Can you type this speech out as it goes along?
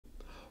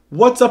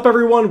What's up,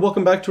 everyone?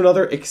 Welcome back to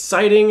another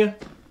exciting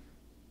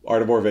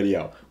Art of War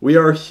video. We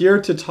are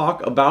here to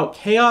talk about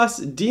Chaos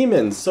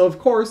Demons. So, of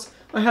course,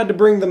 I had to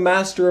bring the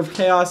Master of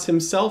Chaos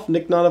himself,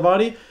 Nick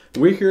Nanavati.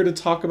 We're here to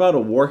talk about a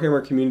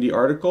Warhammer community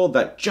article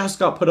that just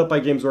got put up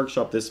by Games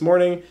Workshop this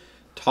morning,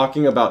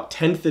 talking about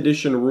 10th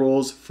edition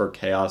rules for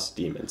Chaos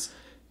Demons.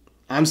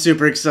 I'm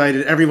super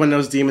excited. Everyone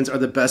knows demons are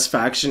the best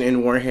faction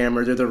in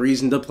Warhammer. They're the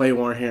reason to play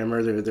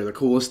Warhammer. They're the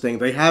coolest thing.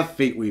 They have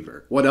Fate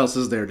Weaver. What else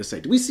is there to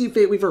say? Do we see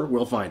Fate Weaver?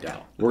 We'll find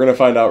out. We're going to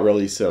find out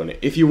really soon.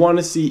 If you want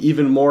to see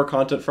even more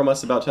content from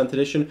us about 10th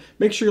edition,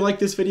 make sure you like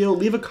this video,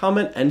 leave a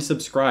comment, and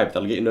subscribe.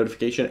 That'll get you a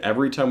notification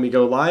every time we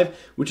go live,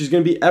 which is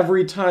going to be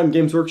every time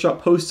Games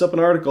Workshop posts up an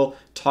article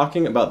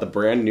talking about the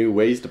brand new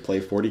ways to play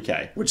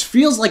 40k. Which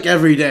feels like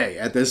every day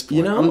at this point.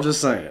 You know, I'm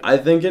just saying. I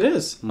think it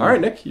is. All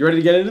right, Nick, you ready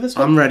to get into this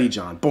one? I'm ready,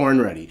 John.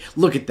 Born ready.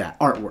 Look at that.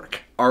 Artwork.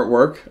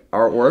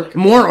 Artwork.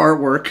 More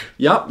artwork.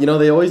 Yep, you know,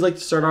 they always like to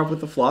start off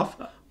with the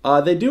fluff.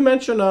 They do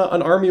mention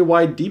an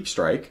army-wide deep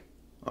strike.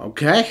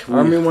 Okay.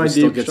 Army-wide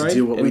deep get strike. to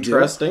do what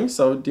Interesting. We do.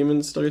 So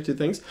demons still get two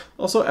things.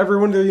 Also, every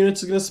one of their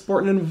units is going to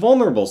support an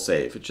invulnerable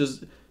save, which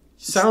is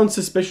sounds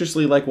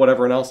suspiciously like what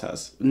everyone else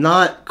has.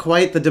 Not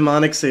quite the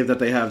demonic save that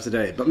they have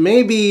today, but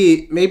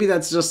maybe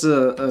that's just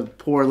a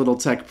poor little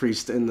tech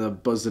priest in the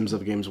bosoms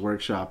of Games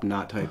Workshop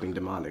not typing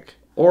demonic.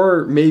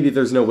 Or maybe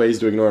there's no ways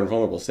to ignore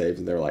invulnerable saves,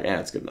 and they're like,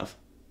 it's good enough.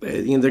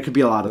 You know, there could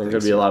be a lot of things. There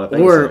could be a lot of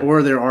things.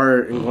 Or there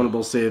are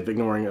invulnerable save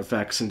ignoring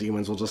effects, and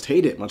demons will just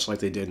hate it, much like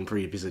they did in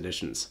previous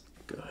editions.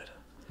 Good.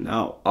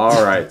 No.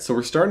 All right, so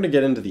we're starting to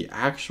get into the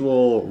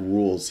actual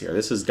rules here.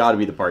 This has got to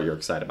be the part you're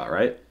excited about,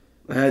 right?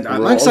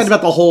 I'm excited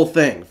about the whole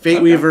thing,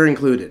 Fate Weaver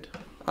included.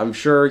 I'm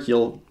sure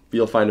you'll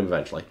find him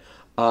eventually.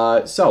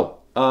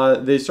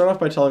 They start off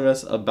by telling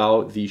us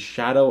about the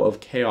Shadow of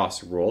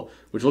Chaos rule,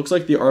 which looks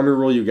like the army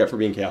rule you get for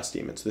being Chaos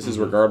Demons. This is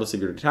regardless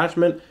of your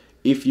detachment.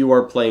 If you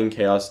are playing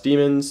Chaos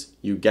Demons,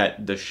 you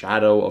get the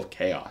Shadow of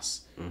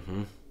Chaos.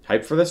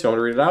 Hype for this? You want me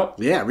to read it out?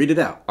 Yeah, read it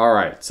out. All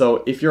right.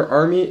 So if your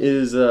army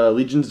is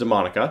Legions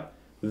Demonica,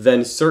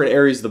 then certain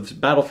areas of the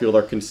battlefield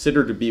are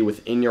considered to be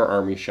within your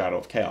army's Shadow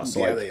of Chaos.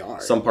 So they are.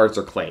 Some parts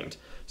are claimed.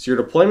 So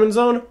your deployment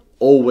zone,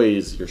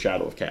 always your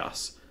Shadow of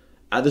Chaos.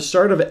 At the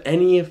start of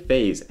any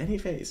phase,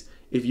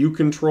 if you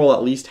control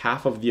at least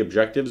half of the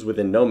objectives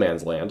within No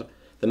Man's Land,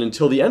 then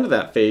until the end of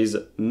that phase,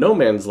 No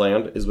Man's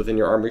Land is within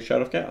your army's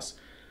Shadow of Chaos.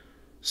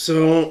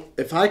 So,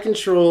 if I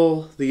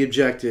control the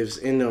objectives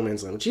in No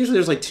Man's Land, which usually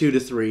there's like 2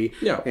 to 3,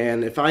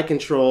 and if I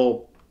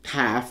control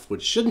half,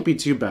 which shouldn't be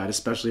too bad,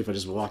 especially if I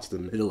just walk to the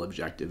middle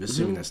objective,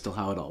 assuming that's still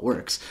how it all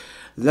works,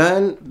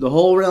 then the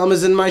whole realm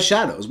is in my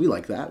shadows. We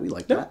like that. We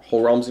like that.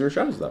 Whole realm's in your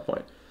shadows at that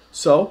point.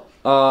 So,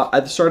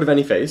 at the start of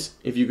any phase,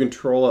 if you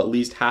control at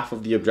least half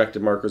of the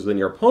objective markers within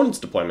your opponent's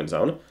deployment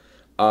zone,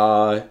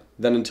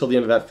 then until the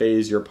end of that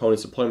phase, your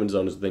opponent's deployment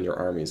zone is within your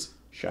army's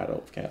Shadow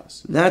of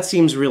Chaos. That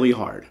seems really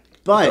hard.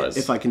 But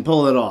if I can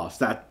pull it off,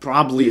 that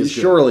probably is good.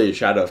 Surely a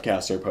Shadow of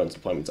Chaos in your opponent's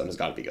deployment zone has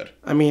got to be good.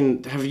 I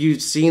mean, have you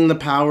seen the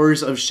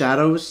powers of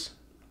shadows?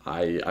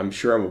 I'm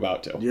sure I'm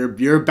about to.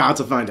 You're about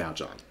to find out,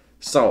 John.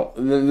 So,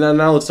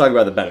 now let's talk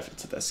about the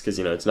benefits of this, because,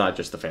 you know, it's not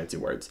just the fancy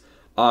words.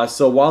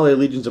 So while a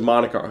Legions of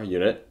Demonica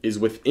unit is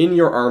within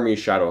your army's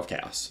Shadow of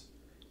Chaos,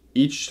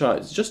 each time,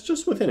 it's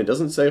just within, it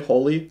doesn't say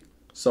wholly,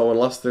 so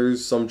unless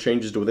there's some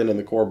changes to within in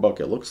the core book,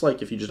 it looks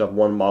like if you just have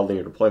one model in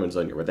your deployment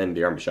zone, you're within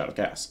the army's Shadow of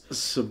Chaos.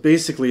 So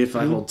basically, if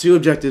I hold 2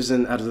 objectives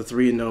in out of the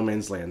 3 in No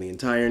Man's Land, the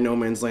entire No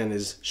Man's Land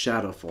is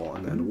Shadowfall,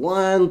 and then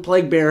 1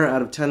 Plague Bearer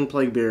out of 10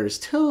 Plague Bearers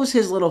toes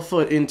his little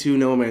foot into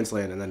No Man's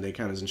Land, and then they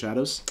count as in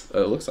shadows?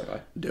 It looks like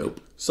that.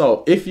 Dope.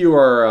 So, if you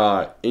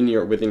are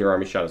within your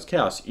army's Shadows of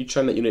Chaos, each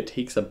time that unit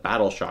takes a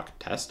Battle Shock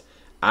test,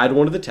 add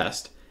 1 to the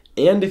test,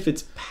 and if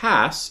it's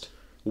passed,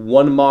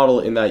 1 model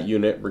in that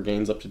unit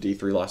regains up to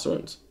D3 lost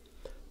wounds.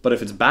 But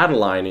if it's battle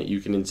line, you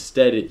can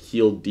instead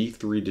heal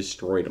D3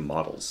 destroyed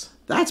models.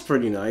 That's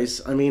pretty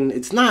nice. I mean,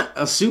 it's not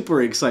a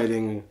super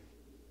exciting,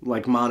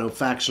 like,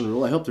 mono-faction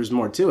rule. I hope there's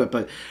more to it.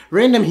 But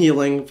random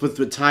healing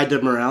with tied to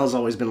morale has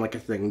always been, like, a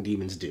thing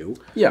demons do.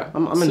 Yeah.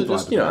 I'm in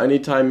just, you know,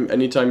 anytime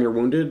you're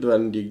wounded,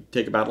 then you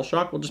take a battle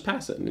shock, we'll just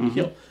pass it and then you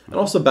heal. And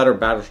also better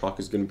battle shock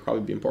is going to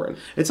probably be important.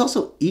 It's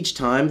also each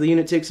time the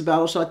unit takes a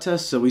battle shock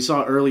test. So we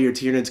saw earlier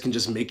Tyranids can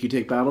just make you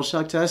take battle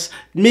shock tests.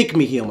 Make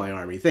me heal my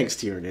army. Thanks,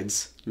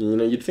 Tyranids. You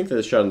know, you'd think that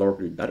the Shadow Lord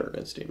would be better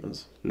against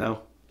demons.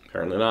 No.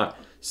 Apparently not.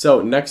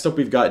 So, next up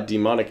we've got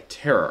Demonic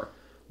Terror.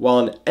 While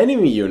an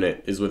enemy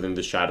unit is within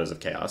the Shadows of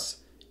Chaos,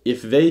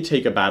 if they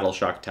take a Battle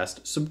Shock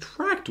test,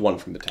 subtract 1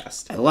 from the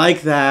test. I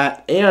like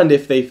that. And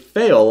if they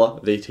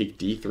fail, they take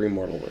D3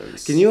 mortal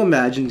wounds. Can you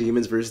imagine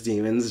Demons versus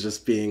Demons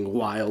just being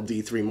wild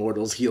D3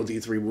 mortals, heal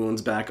D3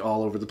 wounds back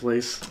all over the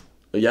place?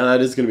 Yeah,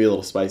 that is going to be a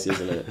little spicy,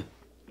 isn't it?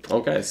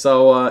 Okay,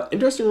 so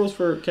interesting rules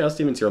for Chaos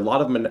Demons here. A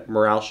lot of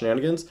morale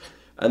shenanigans.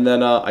 And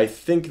then I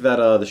think that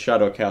the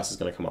Shadow of Chaos is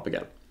going to come up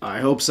again. I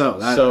hope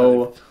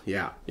so.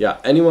 Yeah,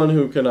 anyone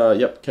who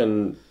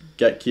can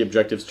get key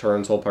objectives,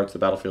 turns whole parts of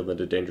the battlefield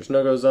into dangerous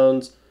no-go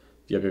zones.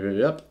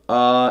 Yep.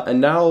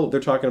 And now they're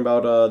talking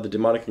about the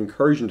Demonic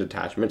Incursion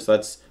Detachment. So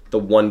that's the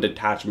one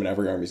detachment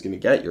every army's going to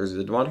get. Yours is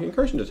a demonic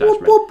incursion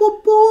detachment.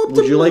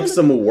 Would you like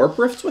some warp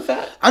rifts with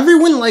that?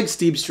 Everyone likes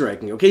deep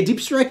striking. Okay,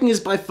 deep striking is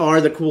by far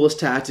the coolest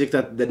tactic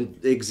that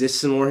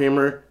exists in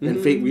Warhammer,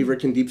 and Fate Weaver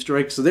can deep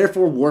strike. So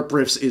therefore, warp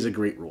rifts is a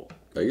great rule.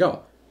 There you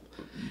go.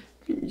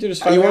 You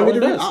just you want me to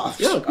read?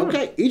 Yeah,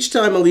 okay. Each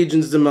time a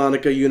Legion's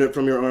Demonica unit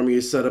from your army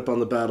is set up on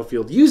the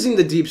battlefield using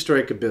the Deep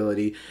Strike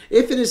ability,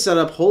 if it is set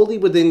up wholly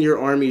within your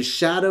army's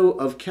Shadow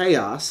of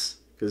Chaos,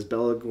 because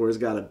Be'lakor's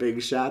got a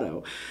big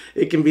shadow,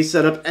 it can be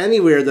set up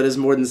anywhere that is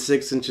more than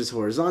 6 inches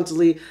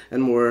horizontally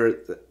and more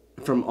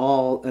from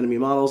all enemy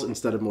models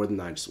instead of more than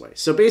 9 inches away.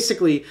 So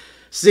basically,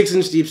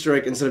 6-inch Deep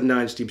Strike instead of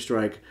 9-inch Deep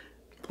Strike.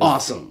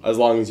 Awesome. As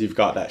long as you've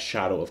got that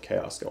Shadow of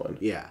Chaos going.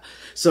 Yeah.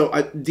 So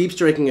deep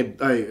striking,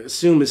 I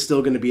assume, is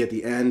still going to be at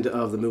the end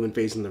of the movement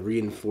phase and the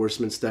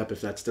reinforcement step,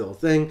 if that's still a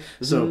thing.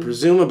 So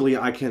presumably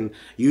I can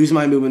use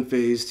my movement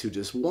phase to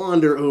just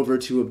wander over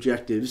to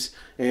objectives,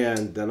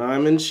 and then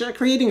I'm in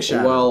creating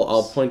shadows. Well,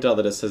 I'll point out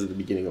that it says at the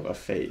beginning of a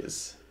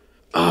phase.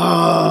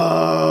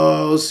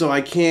 Oh, so I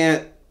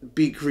can't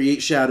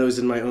create shadows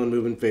in my own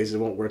movement phase. It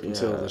won't work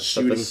until the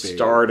shooting phase. At the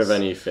start of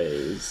any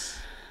phase.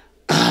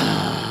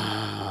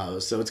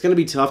 So it's going to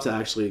be tough to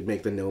actually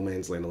make the no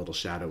man's land a little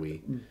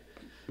shadowy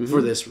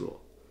for this rule.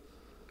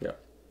 Yeah.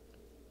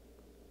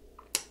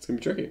 It's going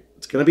to be tricky.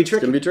 It's going to be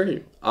tricky. It's going to be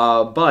tricky.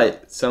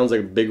 But sounds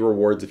like big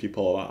rewards if you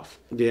pull it off.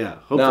 Yeah,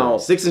 hopefully. Now,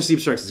 6-inch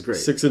Deep Strikes is great.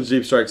 6-inch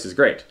Deep Strikes is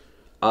great.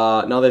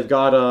 Now they've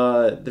got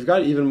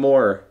even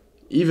more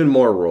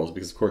rules,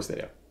 because of course they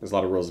do. There's a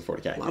lot of rules in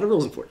 40k. A lot of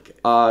rules in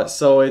 40k.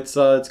 So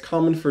it's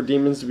common for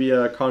demons to be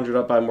conjured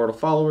up by mortal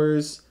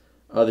followers.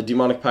 The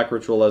demonic pact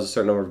ritual allows a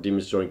certain number of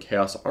demons to join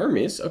chaos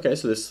armies. Okay,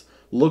 so this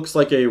looks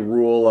like a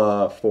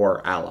rule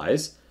for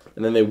allies.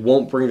 And then they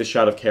won't bring the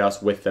Shadow of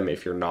Chaos with them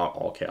if you're not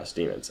all chaos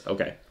demons.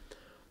 Okay.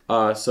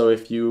 So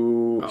if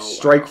you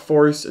strike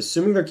force,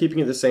 assuming they're keeping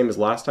it the same as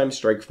last time,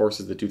 strike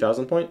force is the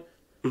 2,000 point.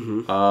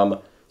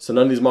 So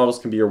none of these models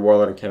can be your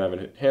warlord and can't have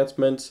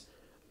enhancements.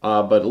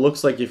 But it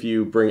looks like if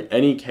you bring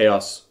any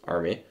chaos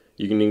army,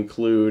 you can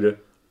include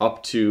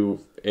up to,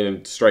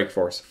 in strike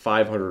force,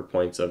 500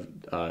 points of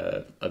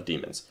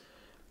demons.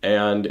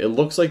 And it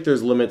looks like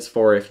there's limits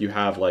for if you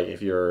have, like,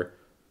 if your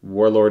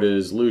warlord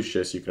is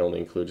Lucius, you can only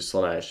include a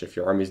Slanesh. If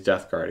your army's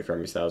Death Guard, if your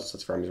army's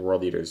Thousands, if your army's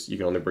World Eaters, you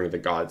can only bring the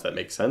gods. That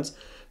makes sense.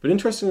 But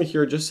interestingly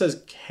here, it just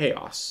says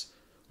Chaos,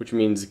 which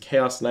means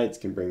Chaos Knights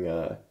can bring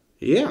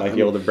might be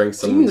able to bring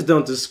some... Demons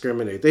don't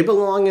discriminate. They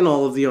belong in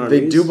all of the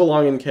armies. They do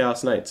belong in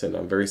Chaos Knights, and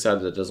I'm very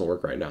sad that it doesn't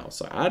work right now.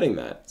 So adding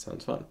that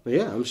sounds fun.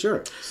 Yeah, I'm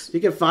sure. You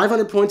get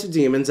 500 points of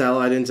demons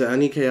allied into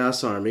any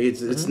Chaos army.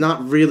 It's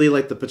not really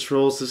like the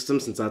patrol system,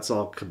 since that's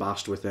all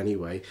kiboshed with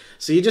anyway.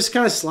 So you just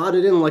kind of slot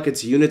it in like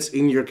it's units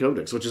in your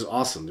codex, which is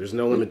awesome. There's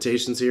no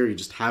limitations here. You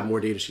just have more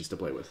data sheets to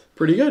play with.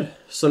 Pretty good.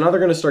 So now they're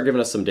going to start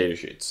giving us some data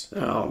sheets.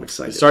 Oh, I'm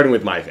excited. Starting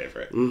with my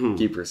favorite,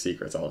 Keeper of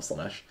Secrets, I love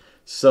Slanesh.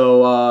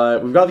 So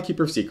we've got the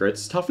Keeper of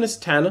Secrets. Toughness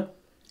 10,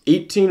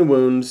 18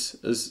 wounds,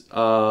 is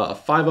a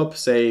 5-up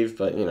save,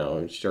 but, you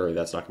know, surely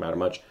that's not going to matter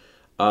much.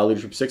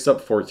 Leadership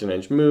 6-up,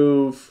 14-inch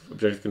move,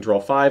 objective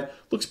control 5.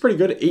 Looks pretty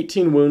good.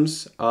 18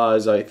 wounds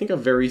is, I think, a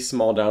very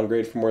small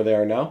downgrade from where they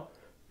are now.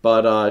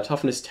 But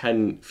toughness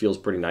 10 feels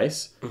pretty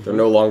nice. They're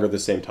no longer the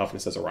same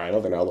toughness as a Rhino.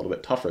 They're now a little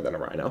bit tougher than a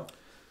Rhino,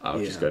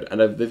 which is good.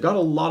 And they've got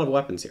a lot of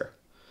weapons here.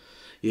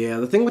 Yeah,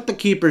 the thing with the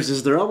Keepers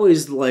is they're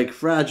always, like,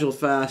 fragile,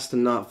 fast,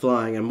 and not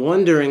flying. I'm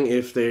wondering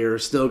if they're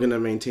still going to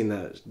maintain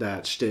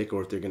that shtick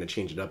or if they're going to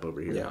change it up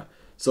over here. Yeah.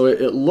 So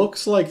it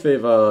looks like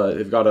they've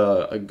got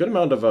a good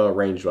amount of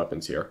ranged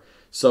weapons here.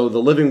 So the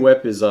Living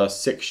Whip is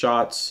 6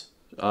 shots,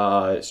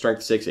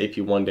 strength 6, AP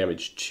 1,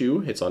 damage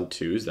 2, hits on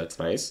 2s, that's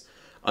nice.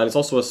 And it's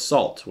also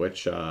Assault,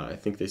 which I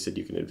think they said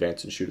you can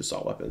advance and shoot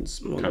assault weapons,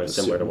 kind of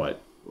similar to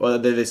what... Well,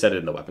 they said it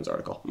in the weapons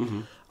article.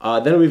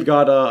 Then we've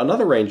got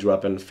another ranged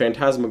weapon,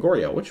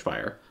 Phantasmagoria,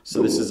 Witchfire.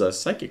 So this is a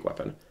psychic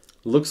weapon.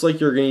 Looks like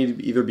you're going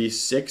to either be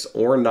 6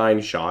 or 9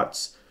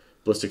 shots.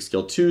 Ballistic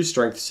skill 2,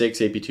 strength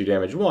 6, AP 2,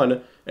 damage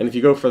 1. And if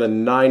you go for the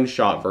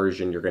 9-shot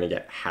version, you're going to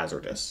get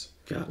Hazardous.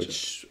 Gotcha.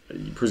 Which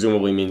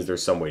presumably means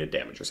there's some way to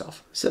damage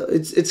yourself. So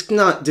it's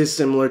not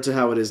dissimilar to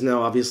how it is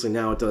now. Obviously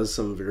now it does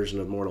some version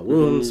of Mortal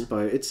Wounds,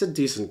 but it's a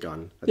decent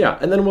gun. Yeah,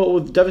 and then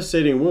with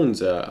Devastating Wounds,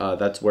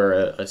 that's where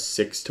a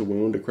 6 to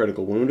wound, a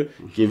critical wound,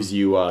 gives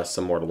you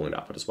some Mortal Wound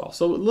output as well.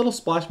 So a little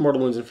splash Mortal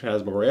Wounds in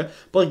Phantasmagoria,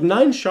 but like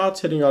 9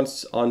 shots hitting on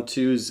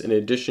 2s in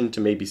addition to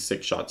maybe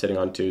 6 shots hitting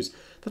on 2s.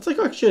 That's like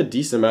actually a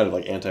decent amount of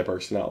like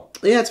anti-personnel.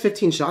 Yeah, it's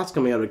 15 shots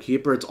coming out of a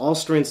Keeper. It's all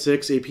strength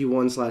 6, AP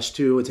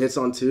 1/2. It hits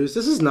on 2s.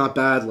 This is not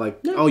bad. Like,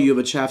 oh, you have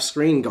a chaff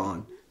screen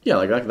gone. Yeah,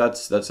 like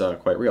that's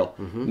quite real.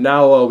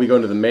 Now we go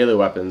into the melee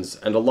weapons,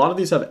 and a lot of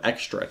these have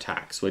extra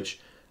attacks, which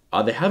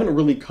they haven't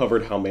really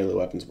covered how melee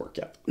weapons work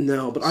yet.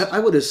 No, but I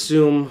would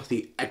assume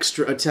the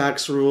extra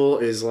attacks rule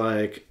is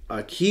like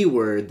a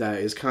keyword that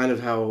is kind of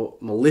how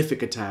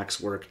malefic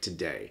attacks work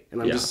today.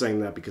 And I'm just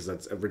saying that because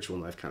that's a Ritual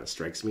Knife kind of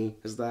strikes me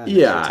as that.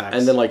 Yeah,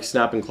 and then like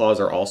Snap and Claws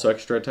are also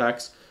extra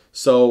attacks.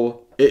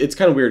 So it's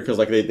kind of weird because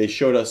like they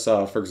showed us,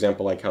 for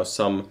example, like how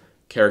some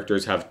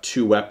characters have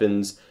 2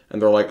 weapons,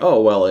 and they're like,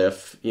 oh, well,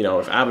 if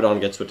Abaddon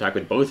gets to attack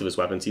with both of his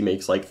weapons, he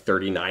makes like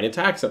 39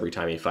 attacks every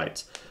time he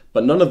fights.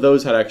 But none of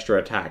those had extra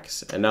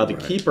attacks. And now the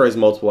Keeper has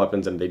multiple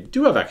weapons, and they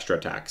do have extra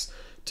attacks.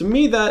 To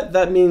me,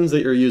 that means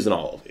that you're using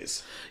all of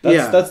these.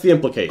 That's the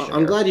implication.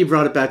 I'm glad you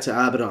brought it back to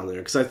Abaddon there,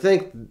 because I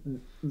think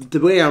the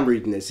way I'm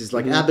reading this is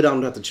like Abaddon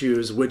would have to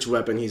choose which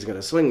weapon he's going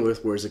to swing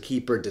with, whereas a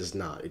Keeper does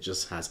not. It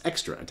just has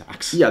extra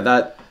attacks.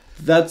 Yeah,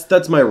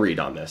 that's my read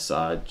on this.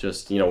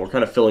 We're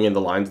kind of filling in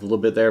the lines a little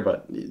bit there,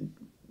 but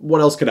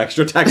what else could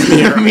extra attacks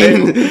be? I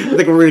mean, I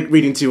think we're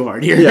reading too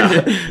hard here.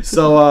 Yeah.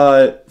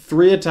 So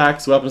 3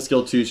 attacks, weapon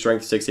skill 2,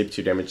 strength 6,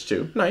 AP2, damage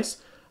 2.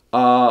 Nice.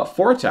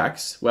 4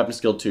 attacks, weapon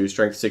skill 2,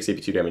 strength 6,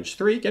 AP2, damage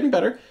 3. Getting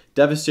better.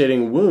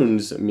 Devastating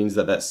wounds means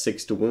that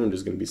 6 to wound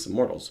is going to be some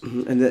mortals.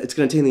 And it's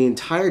going to take the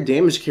entire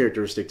damage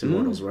characteristic to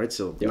mortals, right?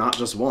 So not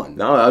just 1.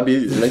 No, that would be,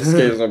 in this case,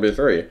 it's going to be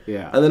 3.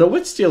 Yeah. And then a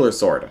Wit Stealer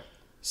Sword.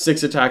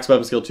 6 attacks,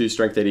 weapon skill 2,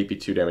 strength 8,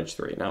 AP2, damage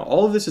 3. Now,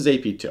 all of this is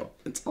AP2.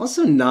 It's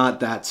also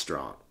not that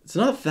strong. It's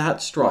not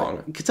that strong.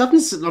 Right.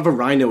 Toughness of a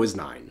rhino is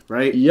 9,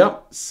 right?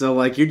 Yep. So,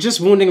 like, you're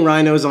just wounding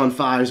rhinos on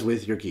 5s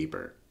with your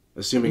Keeper,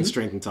 assuming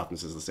strength and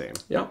toughness is the same.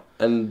 Yeah.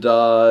 And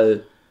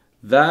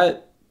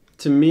that,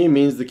 to me,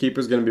 means the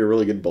Keeper's going to be a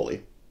really good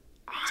bully.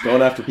 It's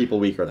going after people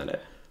weaker than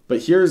it.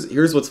 But here's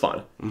what's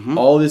fun.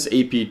 All this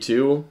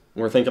AP2,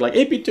 we're thinking like,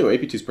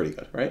 AP2's pretty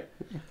good, right?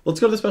 Let's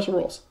go to the special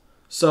rules.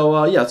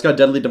 So, it's got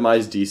Deadly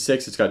Demise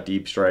D6, it's got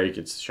Deep Strike,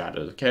 it's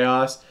Shadow of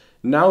Chaos.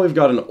 Now we've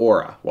got an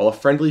aura. While a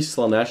friendly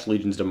Slaanesh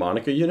Legions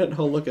Demonica unit,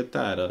 oh look at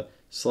that,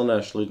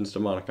 Slaanesh Legions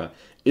Demonica,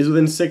 is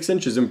within 6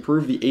 inches,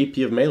 improve the AP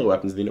of melee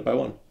weapons of the unit by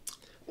 1.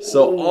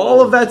 So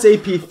all of that's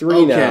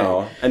AP3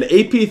 now, and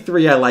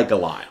AP3 I like a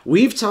lot.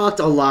 We've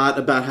talked a lot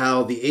about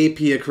how the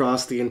AP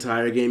across the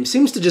entire game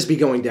seems to just be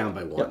going down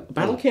by 1. Yeah,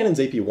 battle Cannon's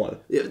AP1.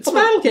 It's a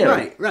battle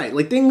cannon. Right.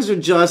 Like, things are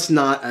just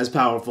not as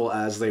powerful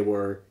as they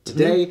were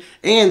today,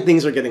 and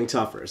things are getting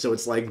tougher. So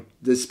it's like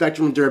the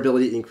spectrum of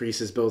durability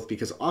increases both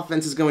because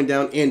offense is going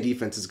down and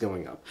defense is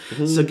going up.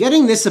 So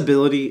getting this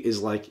ability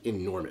is, like,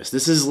 enormous.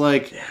 This is,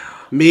 like,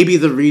 maybe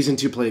the reason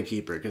to play a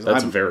Keeper.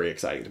 That's very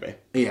exciting to me.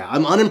 Yeah,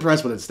 I'm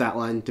unimpressed with its stat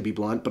line, to be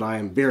blunt, but I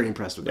am very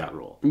impressed with that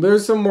rule.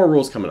 There's some more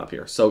rules coming up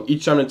here. So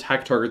each time an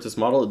attack targets this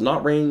model,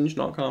 not range,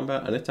 not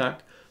combat, an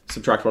attack,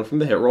 subtract 1 from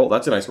the hit roll.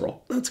 That's a nice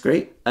roll. That's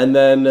great. And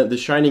then the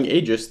Shining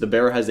Aegis, the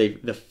bearer has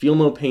the Feel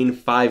No Pain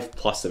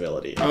 5+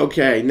 ability.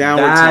 Okay, now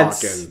we're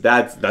talking.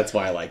 That's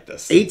why I like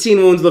this. 18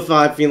 wounds with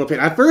 5 Feel No Pain.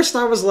 At first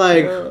I was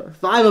like,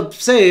 5 up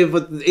save,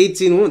 but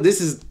 18 wounds, this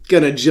is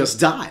gonna just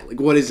die. Like,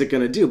 what is it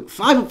gonna do?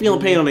 5 up Feel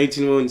No Pain on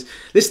 18 wounds.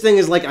 This thing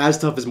is like as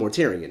tough as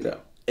Mortarion. Yeah.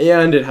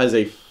 And it has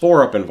a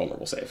 4-up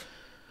invulnerable save.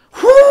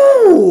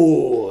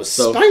 Whoo!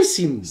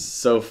 Spicy!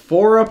 So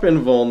 4-up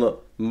invuln,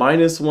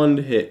 -1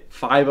 to hit,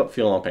 5-up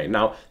Feel No Pain.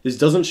 Now, this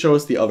doesn't show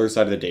us the other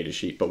side of the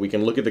datasheet, but we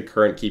can look at the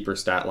current Keeper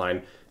stat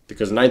line,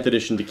 because 9th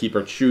edition, the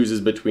Keeper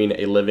chooses between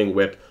a Living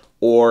Whip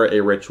or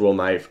a Ritual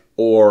Knife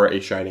or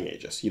a Shining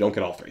Aegis. You don't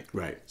get all 3.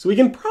 Right. So we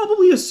can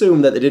probably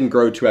assume that they didn't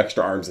grow 2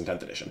 extra arms in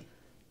 10th edition.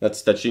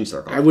 That's Gene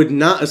Circle. I would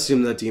not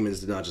assume that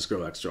demons did not just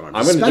grow extra arms,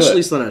 especially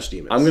Slaanesh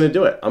demons. I'm going to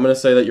do it. I'm going to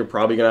say that you're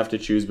probably going to have to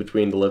choose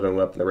between the Living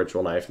Whip and the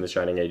Ritual Knife and the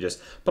Shining Aegis.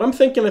 But I'm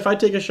thinking if I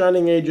take a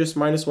Shining Aegis,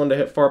 -1 to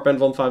hit, 4-up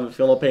invuln, 5-up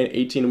Feel No Pain,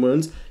 18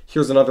 wounds,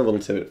 here's another little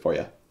tidbit for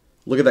you.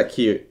 Look at that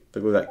key.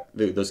 Look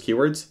at those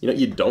keywords. You know what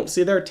you don't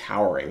see there?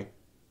 Towering.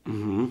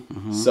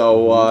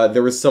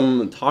 There was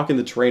some talk in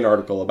the terrain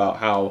article about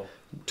how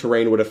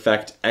terrain would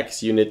affect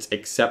X units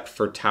except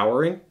for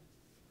towering.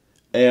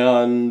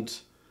 And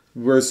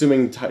we're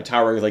assuming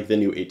towering is like the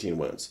new 18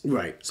 wounds.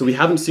 Right. So we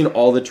haven't seen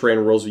all the terrain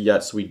rules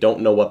yet, so we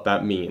don't know what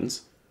that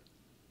means.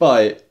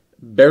 But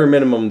bare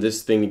minimum,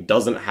 this thing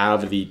doesn't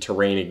have the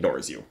terrain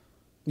ignores you.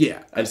 Yeah.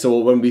 And so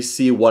when we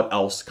see what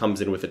else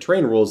comes in with the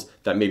terrain rules,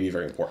 that may be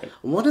very important.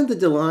 One of the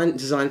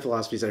design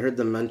philosophies I heard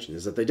them mention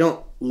is that they don't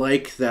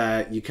like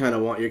that you kind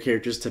of want your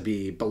characters to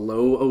be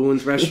below a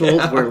wound threshold,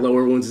 where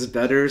lower wounds is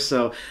better.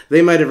 So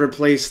they might have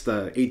replaced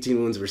the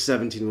 18 wounds or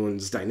 17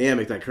 wounds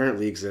dynamic that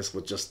currently exists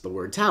with just the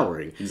word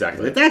towering. Exactly.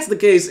 And if that's the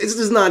case, it's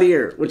just not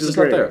here, which is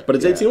great. Not there, but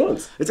it's 18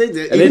 wounds. And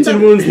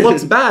 18 wounds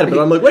looks bad, but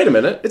I'm like, wait a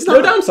minute. It's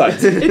no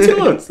downsides. 18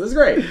 wounds. This is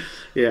great.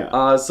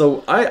 Yeah.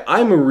 So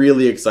I'm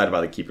really excited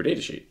about the Keeper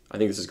datasheet. I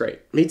think this is great.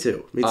 Me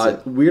too.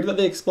 Weird that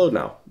they explode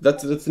now.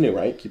 That's new,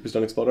 right? Keepers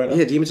don't explode right now?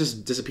 Yeah, demons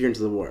just disappear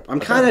into the warp. I'm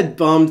kind of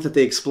bummed that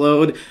they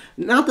explode.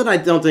 Not that I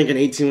don't think an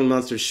 18-1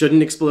 monster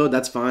shouldn't explode,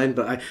 that's fine,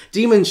 but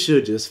demons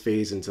should just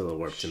phase into the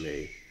warp to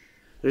me.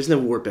 There's no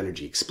warp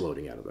energy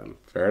exploding out of them.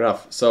 Fair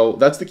enough. So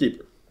that's the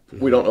Keeper.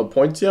 We don't know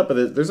points yet,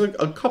 but there's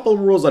a couple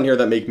rules on here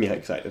that make me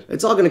excited.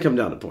 It's all going to come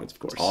down to points, of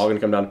course. It's all going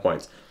to come down to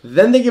points.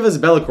 Then they give us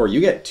Be'lakor.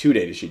 You get 2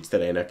 data sheets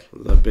today, Nick.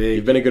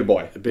 You've been a good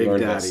boy. Big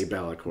Daddy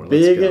Be'lakor.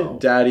 Big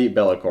Daddy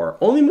Be'lakor.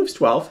 Only moves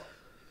 12.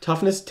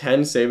 Toughness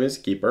 10, same as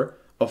Keeper.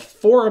 A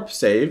 4-up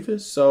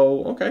save,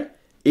 so okay.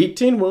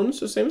 18 wounds,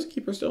 so same as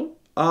Keeper still.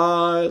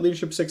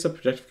 Leadership 6 up,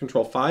 Objective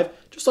Control 5.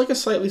 Just like a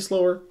slightly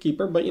slower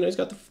Keeper, but he's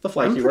got the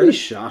fly I'm keyword. pretty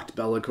shocked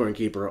Be'lakor and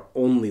Keeper are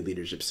only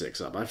Leadership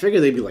 6 up. I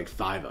figured they'd be like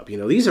 5 up.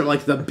 These are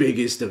like the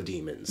biggest of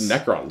demons.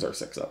 Necrons are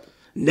 6 up.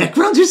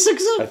 Necrons are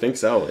 6 up? I think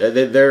so.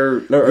 They're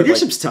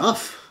Leadership's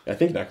tough. I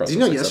think Necrons Did you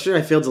know yesterday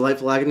I failed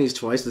Delightful Agonies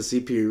twice with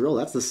the CPU roll?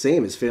 That's the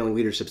same as failing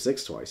Leadership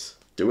 6 twice.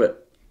 Do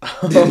it.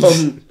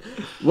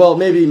 Well,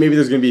 maybe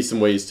there's going to be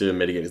some ways to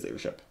mitigate his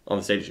leadership on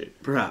the stage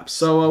sheet. Perhaps.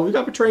 So we've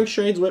got Betraying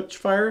Shades,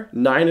 Witchfire,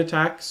 9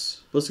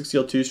 attacks, Ballistic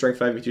Steel 2, Strength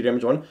 5, 2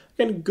 damage 1.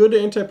 Again, good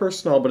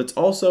anti-personnel, but it's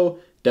also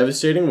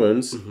Devastating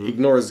Wounds,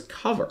 ignores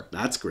cover.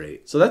 That's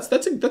great. So that's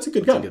a good gun. That's a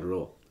good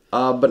roll.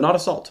 But not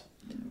Assault.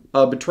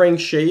 Betraying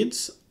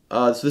Shades,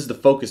 so this is the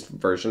focused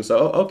version. So,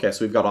 okay,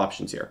 so we've got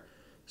options here.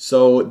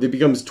 So it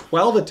becomes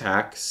 12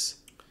 attacks,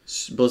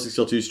 Ballistic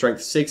Steel 2,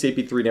 Strength 6,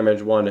 AP 3,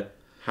 damage 1,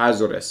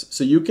 hazardous.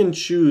 So you can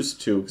choose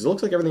to, because it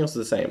looks like everything else is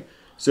the same.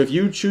 So if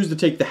you choose to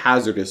take the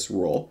hazardous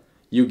rule,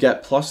 you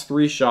get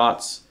 +3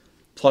 shots,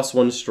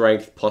 +1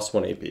 strength,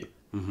 +1 AP.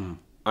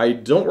 I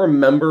don't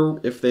remember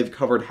if they've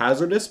covered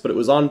hazardous, but it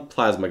was on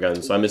plasma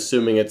guns, so I'm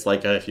assuming it's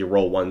like if you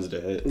roll ones to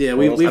hit. Yeah,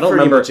 we've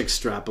pretty much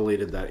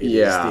extrapolated that. It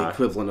is the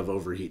equivalent of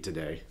overheat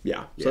today.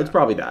 Yeah, so it's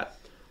probably that.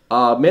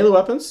 Melee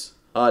weapons.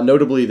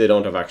 Notably, they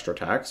don't have extra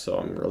attacks, so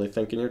I'm really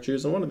thinking you're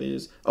choosing one of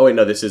these. Oh wait,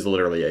 no, this is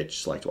literally a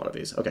select one of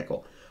these. Okay,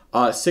 cool.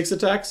 6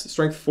 attacks,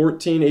 strength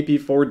 14, AP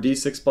 4,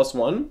 D6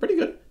 +1. Pretty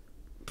good.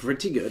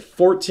 Pretty good.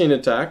 14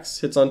 attacks,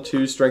 hits on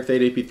 2, strength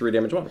 8, AP 3,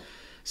 damage 1.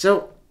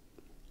 So,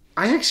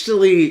 I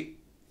actually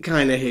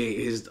kind of hate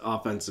his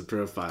offensive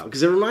profile,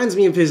 because it reminds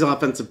me of his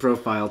offensive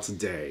profile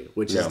today,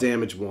 which is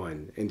damage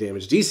 1, and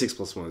damage D6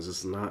 +1 is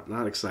just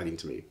not exciting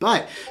to me.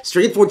 But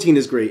strength 14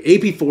 is great.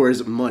 AP 4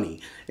 is money,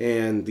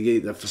 and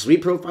the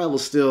sweet profile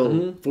was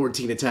still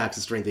 14 attacks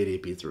and strength 8,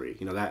 AP 3.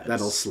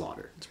 That'll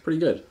slaughter. It's pretty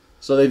good.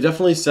 So they've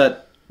definitely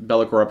set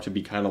Be'lakor up to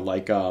be kind of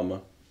like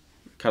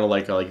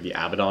the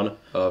Abaddon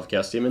of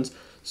Chaos Demons.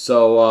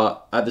 So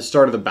at the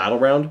start of the battle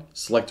round,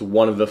 select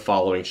one of the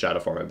following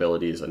Shadow Form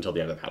abilities until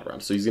the end of the battle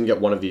round. So he's going to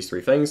get one of these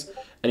 3 things.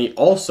 And he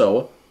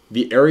also,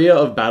 the area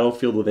of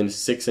battlefield within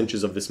 6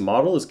 inches of this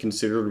model is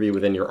considered to be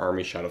within your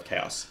army Shadow of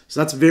Chaos. So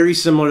that's very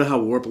similar to how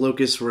Warp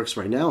Locust works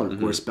right now. And of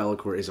course,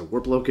 Be'lakor is a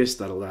Warp Locust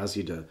that allows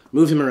you to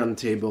move him around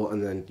the table,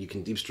 and then you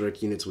can deep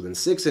strike units within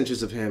 6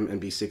 inches of him and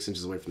be 6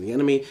 inches away from the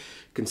enemy,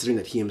 considering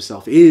that he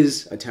himself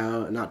is a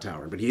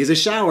but he is a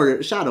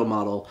shadow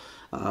model.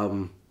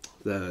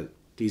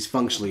 He's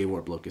functionally a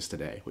Warp Locust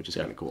today, which is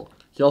kind of cool.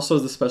 He also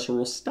has the special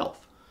rule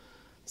Stealth.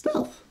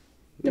 Stealth.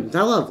 Yep.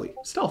 How lovely.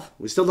 Stealth.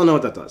 We still don't know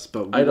what that does,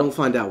 but we'll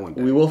find out one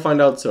day. We will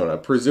find out soon.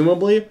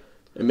 Presumably,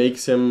 it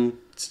makes him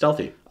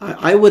stealthy.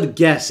 I would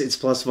guess it's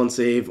 +1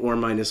 save or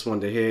 -1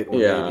 to hit, or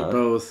maybe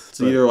both.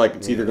 It's either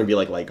going to be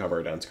like light cover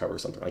or dense cover,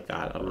 something like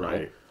that. I don't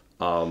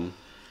know.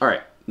 All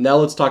right. Now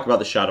let's talk about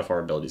the Shadow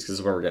Form abilities, because this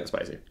is where we're getting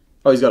spicy.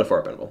 Oh, he's got a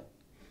 4-up invul.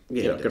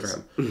 Yeah, good for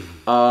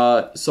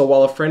him. So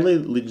while a friendly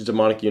Legion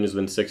demonic unit is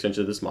within 6 inches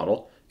of this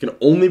model, it can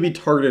only be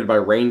targeted by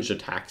ranged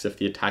attacks if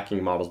the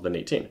attacking model is within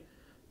 18.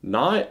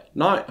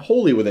 Not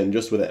wholly within,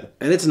 just within.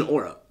 And it's an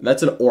aura.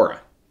 That's an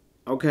aura.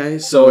 Okay,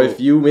 so if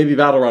you maybe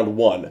battle round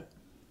 1,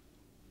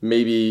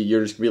 maybe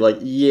you're just gonna be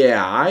like,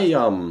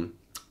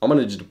 I'm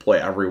gonna just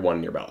deploy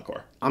everyone near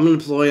Be'lakor. I'm gonna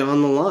deploy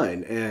on the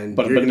line, and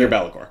but near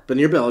Be'lakor. But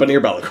near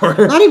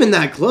Be'lakor. Not even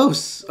that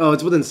close. Oh,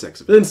 it's within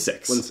 6. Within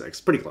 6. Within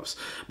 6. Pretty close.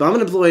 But I'm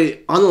gonna deploy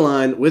on the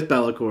line with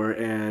Be'lakor,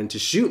 and to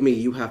shoot me,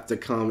 you have to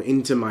come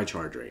into my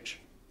charge range.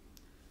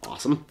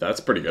 Awesome.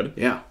 That's pretty good.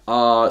 Yeah.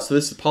 So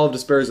this Pall of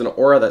Despair is an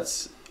aura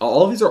that's...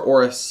 All of these are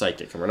aura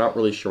psychic, and we're not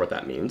really sure what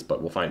that means,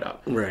 but we'll find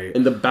out. Right.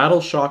 In the battle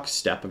shock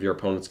step of your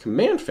opponent's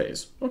command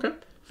phase. Okay.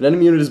 If an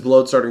enemy unit is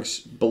below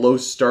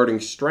starting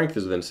strength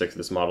is within 6 of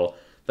this model,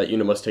 that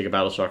unit must take a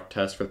battle shock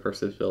test for the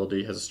purpose of this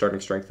ability. Has a starting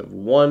strength of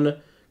 1,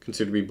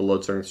 considered to be below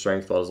starting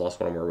strength, while it has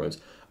lost 1 or more wounds.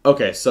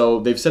 Okay, so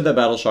they've said that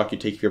battle shock you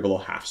take if you're below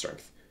half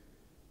strength.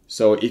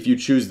 So if you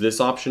choose this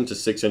option to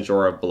 6-inch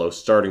aura below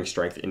starting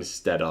strength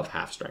instead of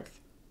half strength.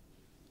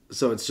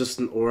 So it's just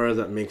an aura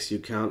that makes you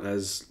count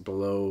as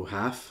below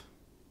half?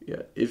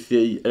 Yeah. If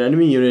an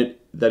enemy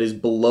unit that is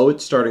below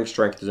its starting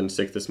strength is in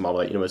 6 this model,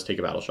 that unit must take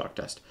a battle shock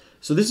test.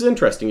 So this is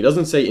interesting. It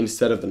doesn't say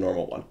instead of the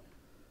normal one.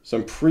 So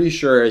I'm pretty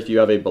sure if you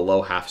have a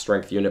below half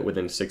strength unit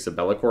within 6 of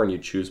Be'lakor and you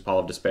choose Pall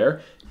of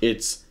Despair,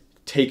 it's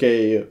take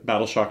a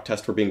battle shock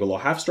test for being below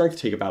half strength,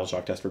 take a battle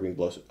shock test for being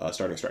below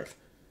starting strength.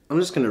 I'm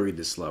just going to read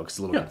this slow because it's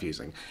a little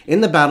confusing.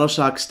 In the battle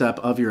shock step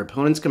of your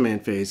opponent's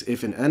command phase,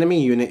 if an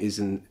enemy unit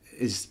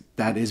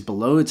that is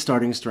below its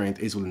starting strength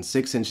is within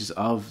 6 inches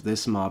of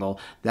this model,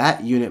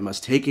 that unit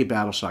must take a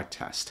battle shock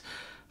test.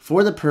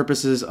 For the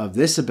purposes of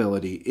this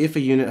ability, if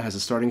a unit has a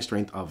starting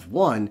strength of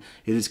 1,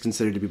 it is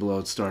considered to be below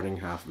its starting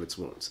half of its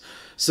wounds.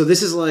 So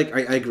this is like,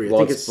 I agree. I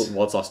think it's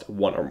lost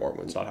 1 or more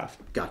wounds, not half.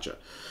 Gotcha.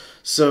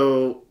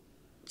 So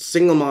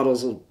single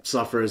models will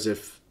suffer as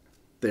if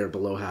they're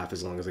below half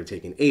as long as they've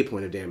taken a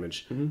point of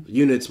damage.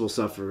 Units will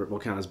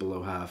count as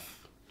below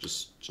half,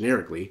 just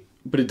generically.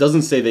 But it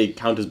doesn't say they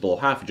count as below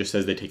half, it just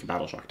says they take a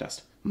battle shock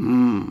test.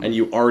 And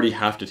you already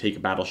have to take a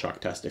battle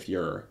shock test if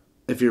you're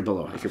If you're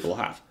below half. If you're below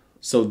half.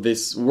 So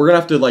we're going to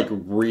have to, like,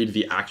 read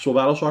the actual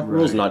battle shock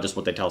rules, not just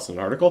what they tell us in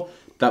an article.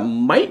 That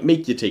might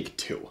make you take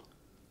 2.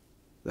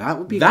 That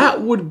would be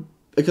would...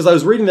 Because I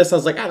was reading this, and I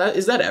was like,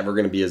 is that ever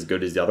going to be as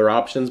good as the other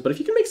options? But if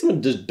you can make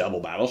someone just double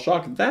battle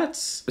shock,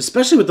 that's...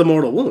 Especially with the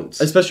mortal wounds.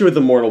 Especially with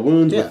the mortal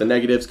wounds, with the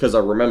negatives. Because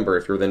remember,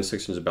 if you're within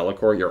 6 inches of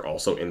Be'lakor, you're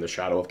also in the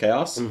Shadow of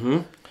Chaos.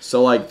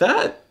 So, like,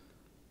 that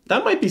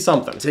might be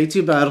something. Take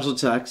 2 battle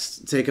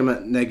attacks, take them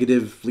at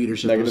negative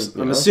leadership.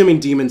 I'm assuming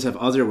demons have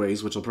other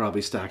ways, which will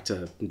probably stack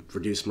to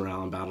reduce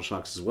morale and battle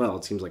shocks as well.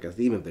 It seems like a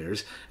theme of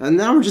theirs. And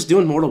now we're just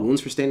doing mortal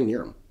wounds for standing near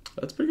them.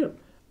 That's pretty good.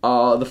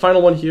 The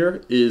final one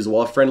here is,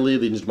 while a friendly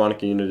Legion's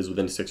Demonica unit is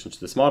within 6 inches of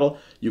this model,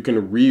 you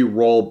can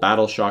re-roll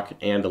battle shock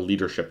and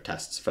leadership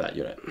tests for that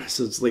unit.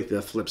 So it's like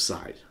the flip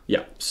side.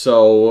 Yeah.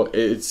 So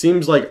it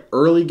seems like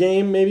early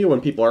game, maybe,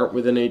 when people aren't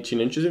within 18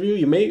 inches of you,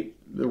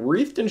 the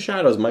Wreathed in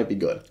Shadows might be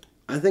good.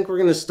 I think we're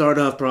going to start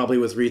off probably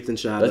with Wreathed in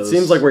Shadows. That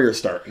seems like where you're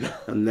starting.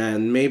 And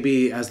then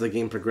maybe as the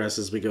game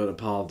progresses, we go to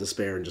Pall of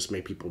Despair and just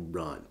make people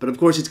run. But of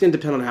course, it's going to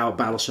depend on how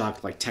Battle Shock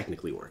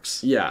technically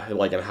works. Yeah,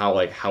 and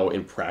how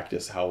in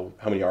practice, how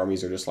many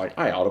armies are just like,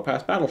 I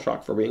auto-pass Battle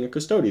Shock for being a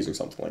Custodes or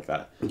something like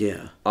that.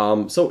 Yeah.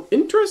 So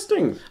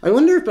interesting. I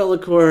wonder if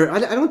Be'lakor... I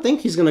don't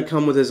think he's going to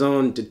come with his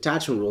own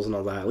detachment rules and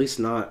all that, at least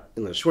not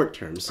in the short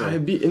term. So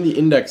in the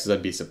indexes,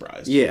 I'd be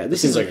surprised. Yeah,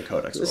 this seems like a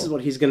codex This rule. is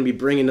what he's going to be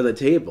bringing to the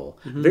table.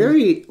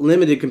 Very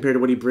limited compared to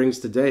what he brings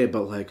today,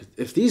 but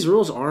if these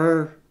rules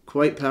are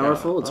quite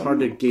powerful, it's hard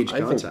to gauge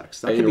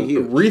context. That could be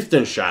huge. Wreathed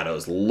in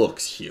Shadows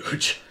looks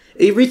huge.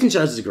 Wreathed in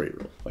Shadows is a great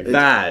rule.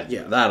 That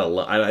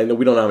alone. I know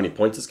we don't know how many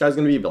points this guy's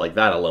going to be, but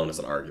that alone is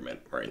an argument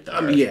right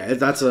there.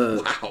 That's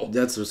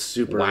a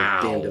super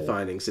damn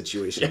defining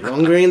situation.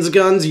 Long range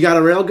guns, you got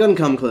a railgun,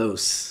 come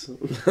close.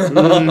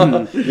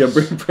 Yeah,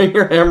 bring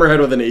your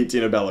hammerhead with an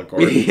 18 of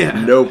Be'lakor.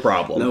 Yeah. No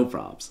problem. No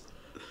props.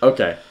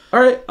 Okay.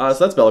 All right. So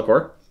that's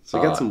Be'lakor. So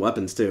we got some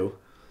weapons too.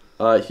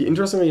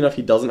 Interestingly enough,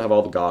 he doesn't have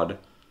all the god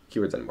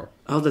keywords anymore.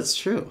 Oh, that's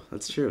true.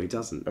 That's true. He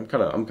doesn't. I'm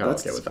kind of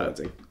okay with that.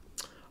 Fancy.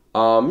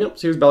 Yep.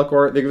 So here's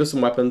Be'lakor. They give us some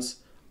weapons.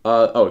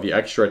 The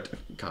extra...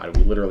 God,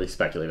 we literally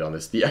speculated on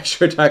this. The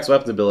extra attacks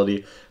weapons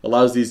ability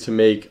allows these to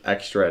make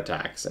extra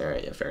attacks. All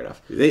right, yeah, fair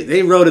enough.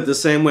 They wrote it the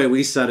same way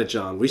we said it,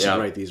 John. We should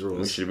write these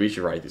rules. We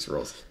should write these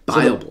rules.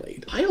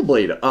 Bileblade.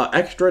 Bileblade.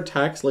 Extra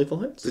attacks, lethal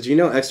hits. Did you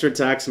know extra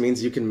attacks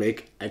means you can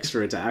make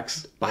extra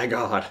attacks? By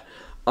God.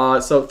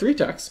 So 3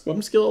 attacks.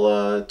 Weapon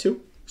skill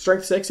 2.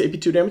 Strength 6. AP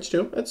 2. Damage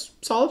 2. That's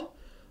solid.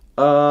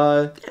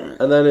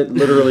 And then it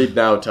literally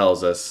now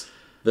tells us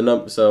the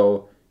number.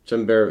 So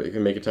Bear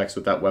can make attacks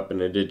with that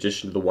weapon in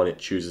addition to the one it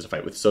chooses to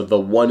fight with. So the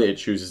one it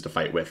chooses to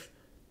fight with.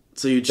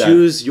 So you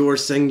choose your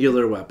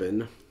singular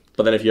weapon.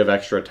 But then if you have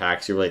extra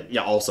attacks, you're like,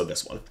 yeah, also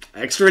this one.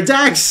 Extra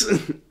attacks!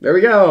 There we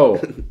go.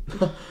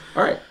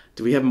 All right.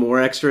 Do we have more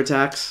extra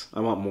attacks? I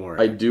want more.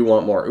 I do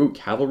want more. Ooh,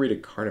 cavalry to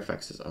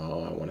Carnifexes.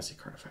 Oh, I want to see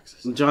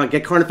Carnifexes. John,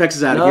 get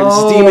Carnifexes out of here. This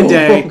is Demon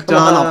Day.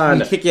 John,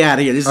 I'll kick you out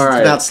of here. This is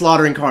about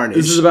slaughtering Carnage.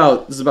 This is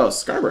about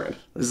Scarbrand.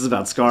 This is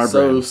about Scarbrand.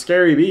 So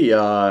Scary B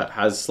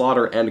has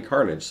Slaughter and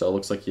Carnage. So it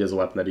looks like he has a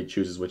weapon that he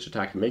chooses which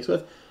attack he makes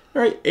with.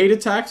 All right, 8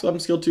 attacks,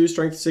 weapon skill 2,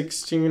 strength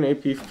 16,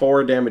 AP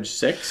 4, damage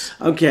 6.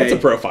 Okay. That's a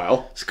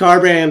profile.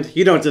 Scarbrand,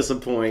 you don't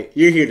disappoint.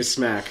 You're here to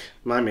smack,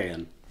 my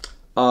man.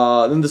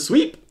 Then the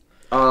sweep.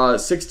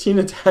 16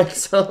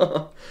 attacks.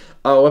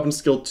 Weapon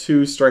skill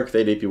 2, strength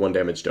 8, AP 1,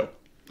 damage 2.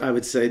 I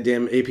would say,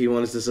 damn, AP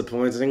 1 is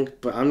disappointing,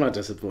 but I'm not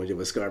disappointed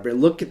with Scarbrand.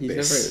 Look at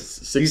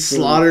this. He's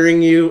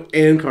slaughtering you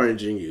and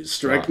carnaging you,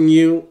 striking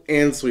you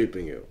and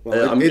sweeping you.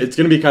 Well, it's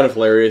going to be kind of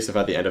hilarious if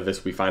at the end of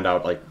this we find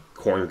out,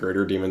 Corn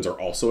Girder Demons are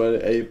also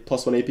a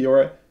 +1 AP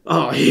aura.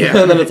 Oh, yeah.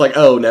 And then it's like,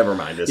 oh, never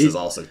mind. This is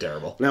also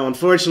terrible. Now,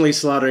 unfortunately,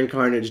 Slaughter and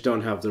Carnage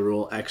don't have the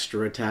rule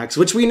extra attacks,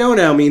 which we know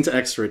now means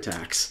extra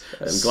attacks.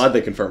 I'm glad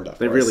they confirmed that for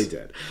They us. really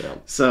did. Yeah.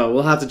 So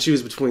we'll have to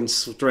choose between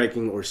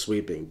striking or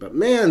sweeping. But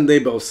man, they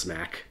both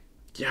smack.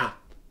 Yeah,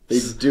 they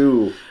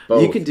do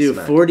both. You could do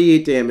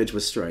 48 damage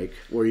with strike,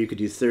 or you could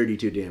do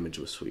 32 damage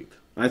with sweep.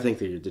 I think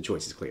the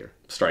choice is clear.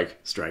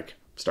 Strike.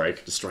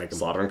 Just strike them.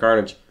 Slaughter and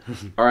Carnage.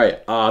 All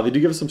right, they do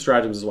give us some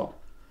stratagems as well.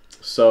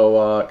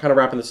 So, kind of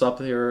wrapping this up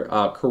here.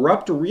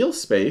 Corrupt Real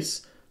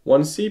Space,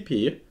 1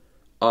 CP.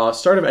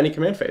 Start of any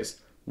command phase.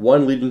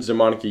 1 Legion's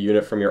Demonica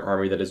unit from your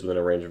army that is within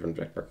a range of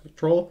objective marker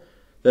control.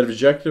 That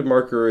objective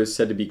marker is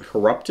said to be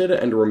corrupted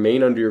and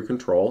remain under your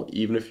control,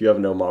 even if you have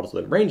no models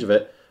within range of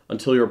it,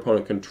 until your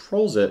opponent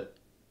controls it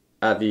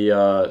at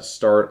the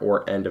start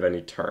or end of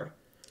any turn.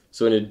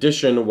 So in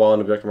addition, while an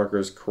objective marker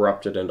is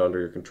corrupted and under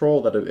your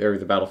control, that area of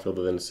the battlefield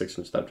within 6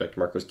 inches of that objective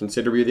marker is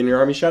considered to be within your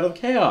army Shadow of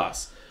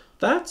Chaos.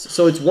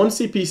 So it's 1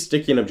 CP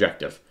sticky and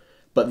objective.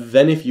 But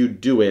then if you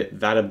do it,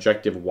 that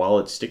objective, while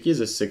it's sticky,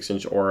 is a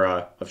 6-inch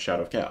aura of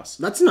Shadow of Chaos.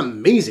 That's an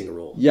amazing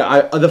rule.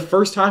 Yeah, the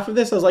first half of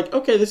this, I was like,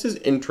 okay, this is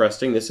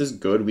interesting. This is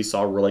good. We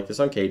saw a rule like this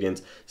on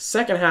Cadians.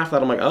 Second half of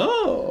that, I'm like,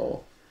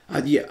 oh.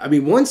 Yeah, I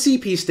mean, 1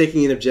 CP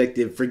sticking an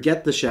objective,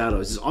 forget the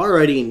shadows, is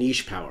already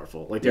niche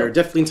powerful. There are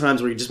definitely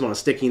times where you just want to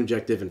stick an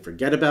objective and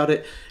forget about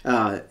it,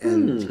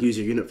 and use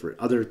your unit for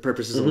other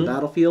purposes on the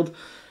battlefield.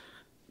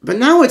 But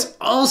now it's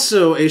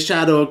also a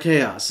Shadow of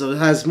Chaos, so it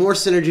has more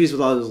synergies with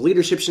all those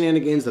leadership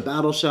shenanigans, the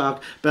Battle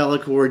Shock,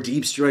 Bellacore,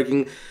 Deep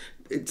Striking.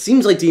 It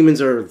seems like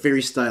Demons are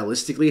very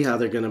stylistically how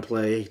they're going to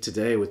play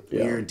today with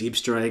weird Deep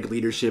Strike,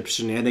 leadership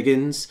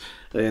shenanigans,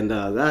 and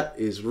that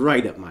is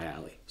right up my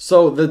alley.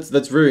 So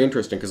that's very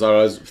interesting, because I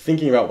was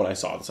thinking about when I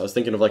saw this, I was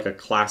thinking of like a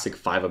classic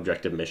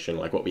 5-objective mission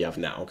like what we have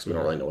now, because we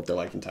don't really know what they're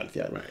like in 10th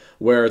yet,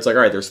 where it's like,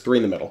 all right, there's 3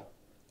 in the middle.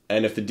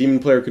 And if the demon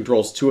player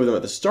controls 2 of them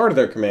at the start of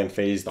their command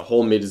phase, the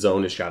whole mid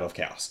zone is Shadow of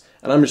Chaos.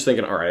 And I'm just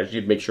thinking, all right, I just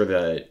need to make sure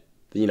that,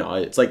 you know,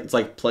 it's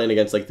like playing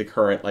against like the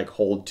current like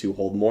hold 2,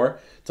 hold more.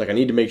 It's like I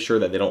need to make sure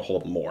that they don't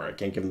hold more. I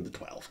can't give them the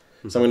 12.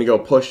 So I'm going to go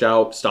push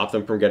out, stop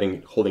them from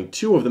holding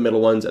 2 of the middle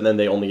ones, and then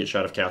they only get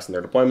Shadow of Chaos in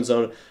their deployment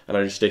zone, and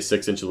I just stay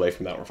 6 inches away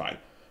from that. We're fine.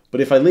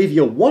 But if I leave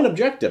you 1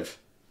 objective,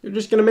 you're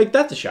just going to make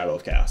that the Shadow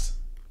of Chaos.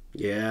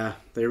 Yeah,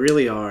 they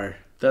really are.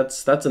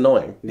 That's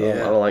annoying. Yeah,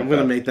 I don't like I'm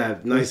going to make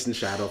that nice and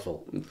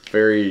shadowful.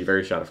 Very,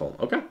 very shadowful.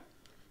 Okay.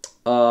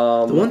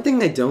 The one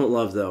thing I don't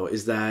love, though,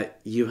 is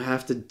that you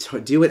have to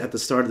do it at the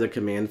start of the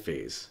command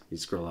phase. You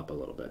scroll up a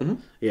little bit.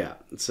 Yeah,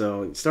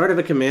 so start of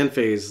a command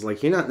phase,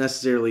 like you're not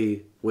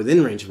necessarily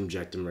within range of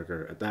objective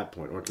marker at that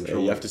point or control.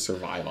 Yeah, you have to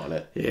survive on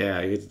it.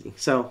 Yeah,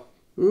 so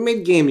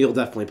mid-game you'll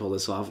definitely pull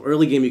this off.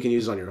 Early game you can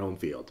use it on your home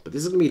field, but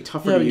this is going to be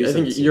tougher to use. I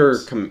think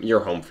your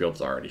home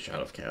field's already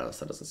Shadow of Chaos.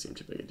 That doesn't seem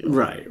too big a deal.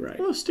 Right.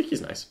 Oh, Sticky's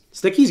nice.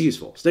 Sticky's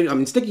useful.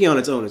 Sticky on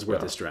its own is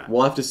worth the strat.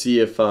 We'll have to see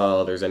if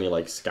there's any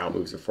like scout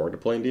moves or forward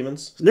deploying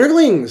demons.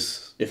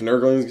 Nurglings! If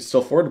Nurglings can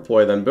still forward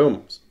deploy, then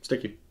boom,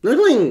 Sticky.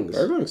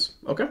 Nurglings!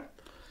 Okay.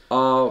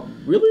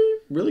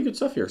 Really good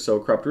stuff here. So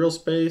corrupt real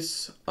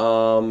space.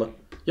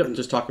 Yep,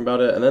 just talking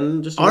about it, and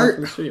then just art.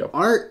 For this video.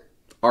 Art.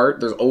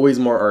 There's always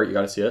more art. You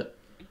got to see it.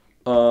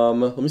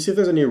 Let me see if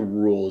there's any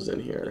rules in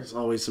here. There's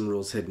always some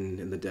rules hidden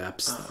in the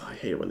depths. Oh, I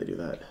hate it when they do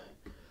that.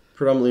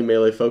 Predominantly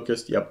melee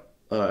focused. Yep.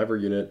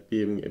 Every unit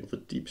being able to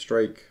deep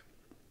strike.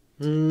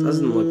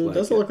 Doesn't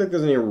look like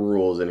there's any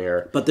rules in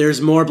here. But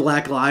there's more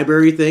Black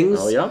Library things.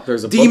 Oh yeah,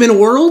 there's a Demon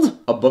World.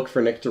 A book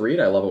for Nick to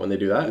read. I love it when they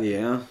do that.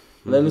 Yeah.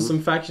 And then there's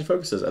some faction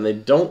focuses, and they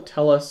don't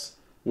tell us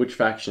which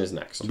faction is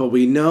next. But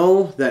we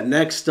know that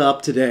next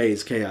up today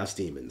is Chaos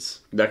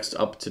Demons. Next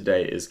up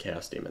today is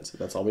Chaos Demons.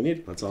 That's all we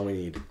need. That's all we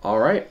need. All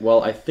right.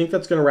 Well, I think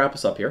that's going to wrap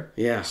us up here.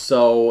 Yeah.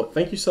 So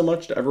thank you so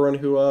much to everyone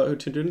who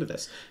tuned into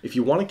this. If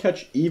you want to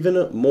catch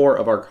even more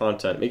of our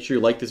content, make sure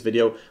you like this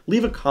video.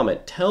 Leave a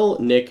comment. Tell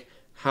Nick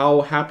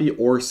how happy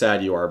or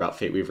sad you are about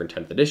Fate Weaver in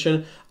 10th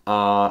edition.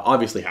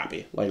 Obviously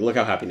happy. Like, look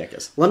how happy Nick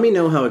is. Let me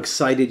know how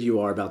excited you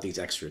are about these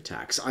extra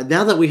attacks.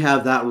 Now that we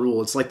have that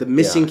rule, it's like the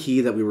missing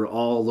key that we were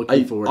all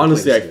looking forward to.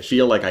 Honestly, I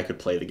feel like I could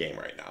play the game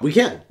right now. We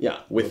can. Yeah,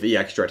 with the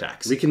extra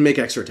attacks. We can make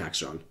extra attacks,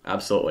 John.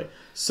 Absolutely.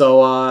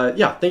 So,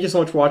 yeah, thank you so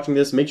much for watching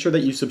this. Make sure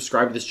that you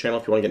subscribe to this channel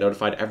if you want to get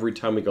notified every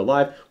time we go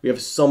live. We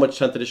have so much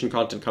 10th edition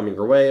content coming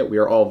your way. We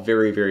are all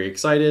very, very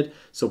excited.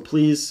 So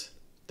please,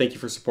 thank you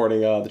for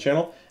supporting the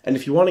channel. And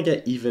if you want to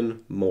get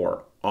even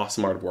more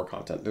awesome Art of War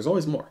content, there's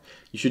always more.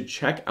 You should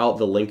check out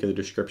the link in the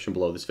description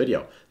below this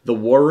video.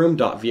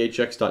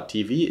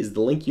 thewarroom.vhx.tv is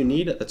the link you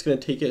need. That's going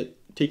to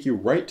take you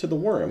right to the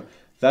War Room.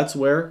 That's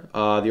where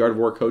the Art of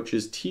War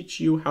coaches teach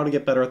you how to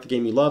get better at the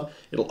game you love.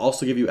 It'll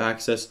also give you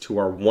access to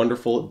our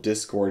wonderful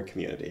Discord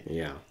community.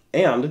 Yeah.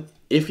 And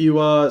if you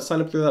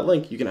sign up through that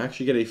link, you can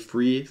actually get a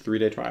free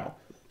 3-day trial.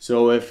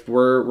 So if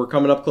we're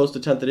coming up close to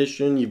 10th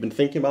edition, you've been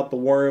thinking about the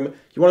War Room,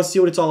 you want to see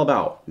what it's all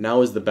about,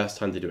 now is the best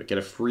time to do it. Get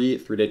a free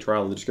 3-day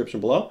trial in the description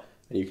below,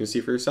 and you can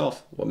see for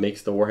yourself what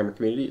makes the Warhammer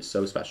community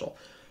so special.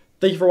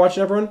 Thank you for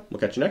watching, everyone.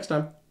 We'll catch you next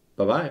time.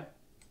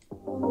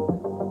 Bye-bye.